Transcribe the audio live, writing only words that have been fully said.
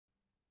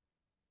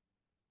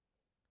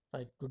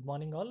Right, good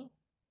morning all.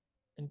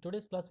 In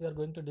today's class, we are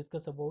going to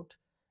discuss about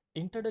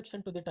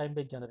introduction to the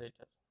time-based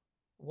generator.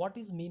 What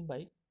is mean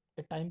by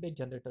a time-based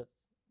generator?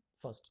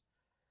 First,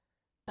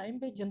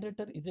 time-based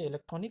generator is an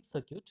electronic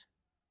circuit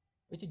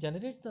which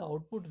generates the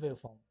output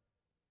waveform.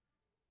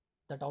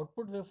 That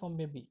output waveform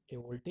may be a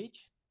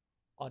voltage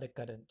or a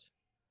current.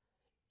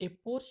 A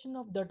portion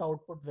of that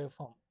output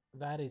waveform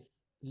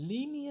varies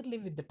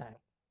linearly with the time.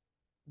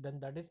 Then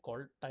that is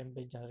called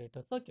time-based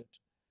generator circuit.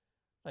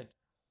 Right.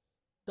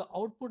 The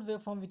output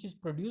waveform which is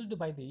produced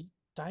by the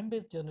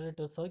time-based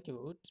generator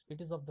circuit,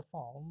 it is of the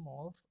form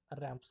of a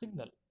ramp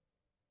signal.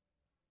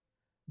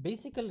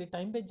 Basically,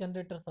 time-based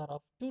generators are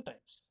of two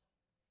types.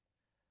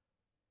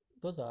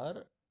 Those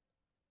are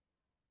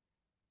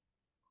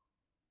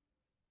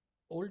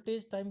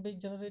voltage time-based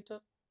generator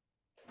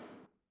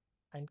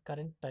and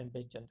current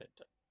time-based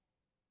generator.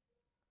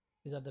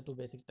 These are the two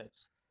basic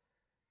types.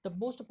 The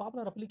most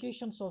popular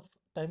applications of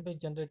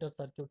time-based generator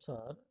circuits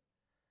are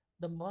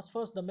the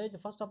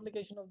first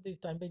application of this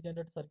time-based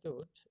generator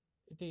circuit.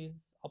 It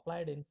is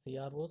applied in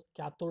CROs,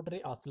 cathode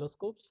ray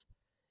oscilloscopes,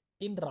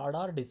 in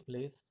radar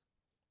displays,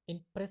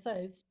 in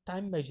precise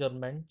time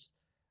measurements,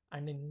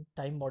 and in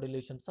time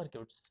modulation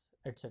circuits,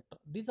 etc.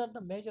 These are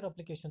the major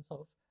applications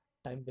of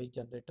time-based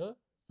generator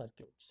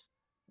circuits,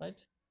 right?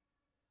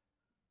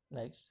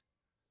 Next,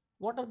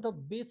 what are the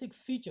basic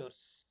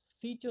features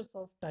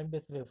of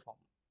time-based waveform?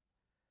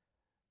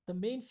 The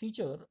main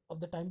feature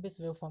of the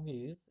time-based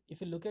waveform is,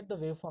 if you look at the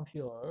waveform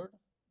here,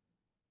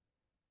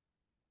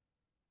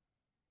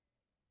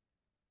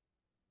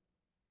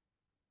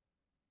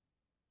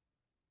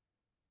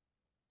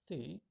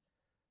 see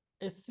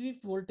a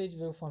sweep voltage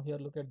waveform here.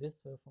 Look at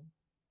this waveform,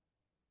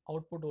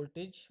 output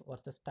voltage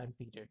versus time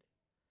period.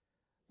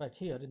 Right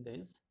here in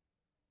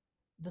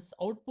this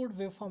output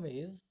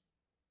waveform is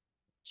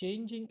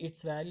changing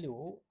its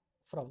value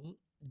from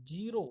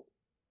 0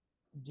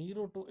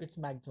 0 to its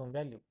maximum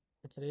value.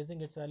 It's raising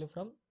its value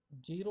from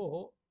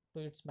 0 to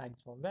its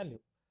maximum value,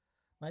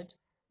 right?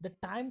 The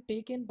time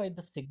taken by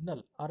the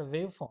signal or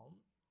waveform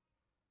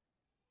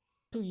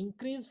to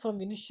increase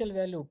from initial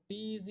value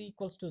t is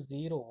equals to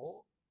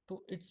 0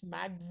 to its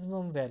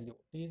maximum value,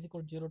 t is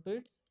equal to 0 to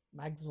its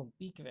maximum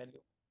peak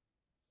value,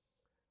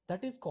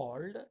 that is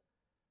called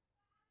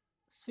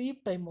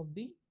sweep time of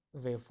the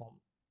waveform.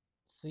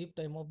 Sweep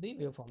time of the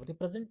waveform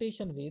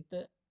representation with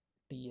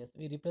ts,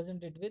 we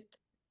represent it with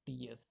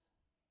ts.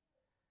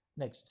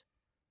 Next,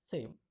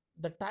 same,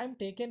 the time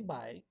taken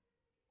by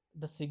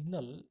the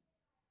signal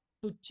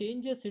to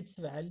changes its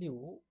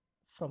value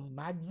from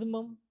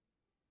maximum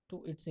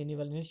to its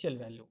initial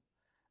value.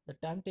 The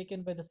time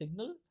taken by the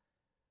signal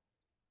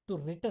to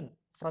return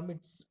from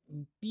its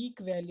peak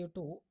value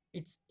to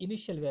its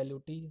initial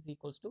value, t is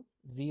equals to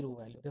 0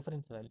 value,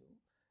 reference value,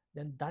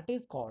 then that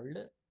is called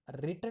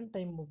return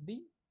time of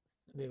the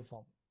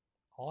waveform,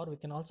 or we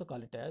can also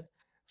call it as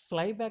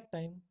flyback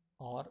time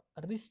or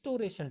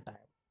restoration time.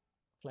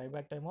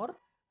 Flyback time or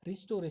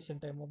restoration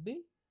time of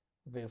the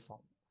waveform.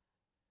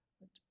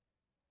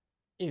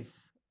 If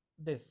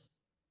this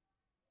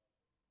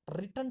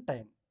return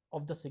time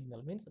of the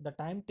signal means the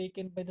time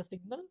taken by the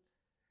signal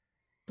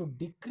to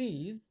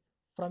decrease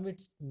from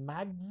its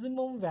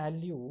maximum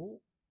value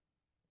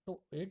to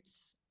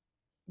its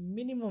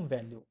minimum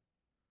value,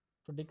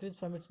 to decrease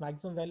from its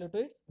maximum value to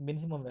its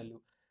minimum value,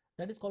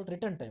 that is called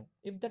return time.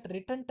 If that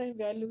return time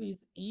value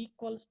is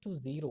equals to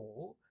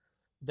 0,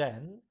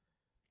 then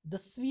the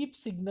sweep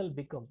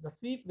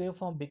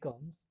waveform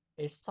becomes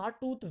a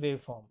sawtooth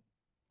waveform.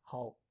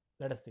 How?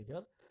 Let us see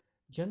here.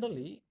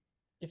 Generally,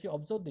 if you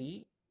observe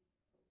the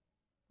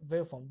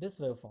waveform, this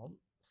waveform,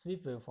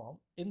 sweep waveform,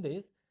 in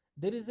this,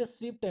 there is a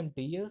sweep time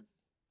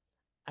Ts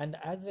and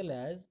as well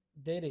as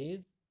there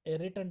is a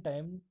return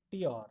time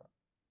Tr.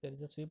 There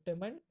is a sweep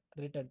time and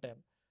return time.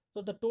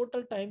 So the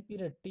total time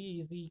period T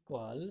is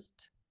equals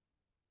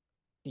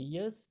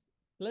Ts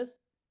plus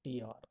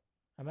Tr.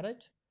 Am I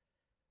right?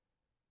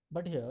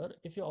 But here,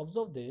 if you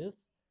observe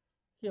this,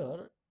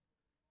 here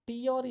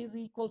Tr is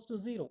equals to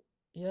 0.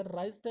 Here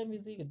rise time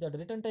is the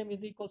return time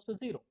is equals to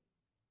 0.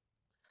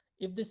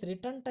 If this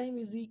return time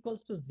is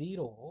equals to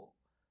 0,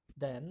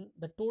 then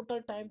the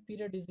total time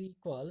period is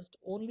equals to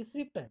only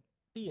sweep time,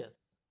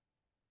 Ts.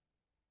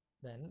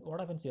 Then what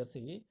happens here?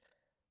 See,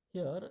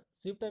 here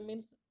sweep time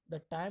means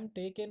the time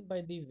taken by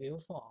the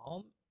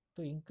waveform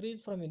to increase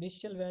from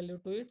initial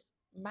value to its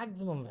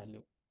maximum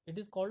value. It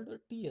is called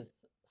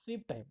Ts,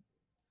 sweep time.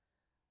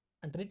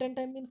 And return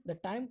time means the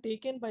time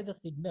taken by the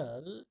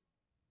signal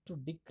to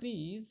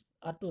decrease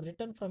or to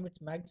return from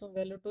its maximum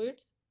value to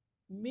its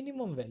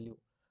minimum value.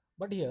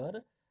 But here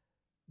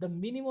the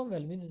minimum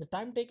value means the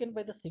time taken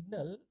by the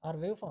signal or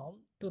waveform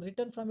to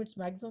return from its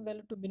maximum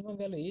value to minimum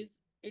value is,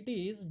 it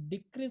is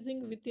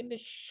decreasing within a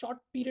short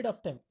period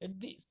of time at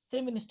the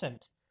same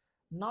instant,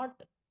 not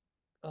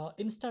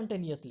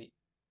instantaneously.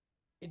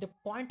 At a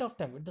point of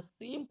time, at the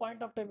same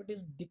point of time, it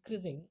is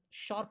decreasing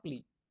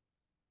sharply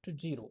to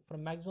 0,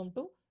 from maximum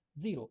to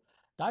 0.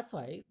 That's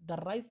why the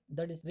rise,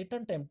 that is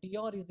return time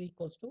Tr is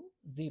equals to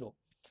 0.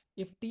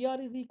 If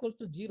tr is equal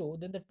to 0,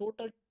 then the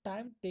total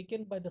time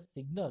taken by the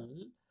signal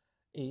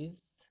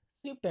is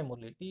sleep time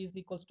only. T is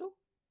equals to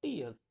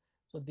ts.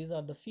 So these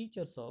are the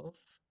features of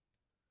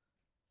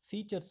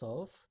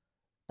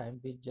time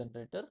based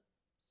generator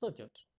circuit.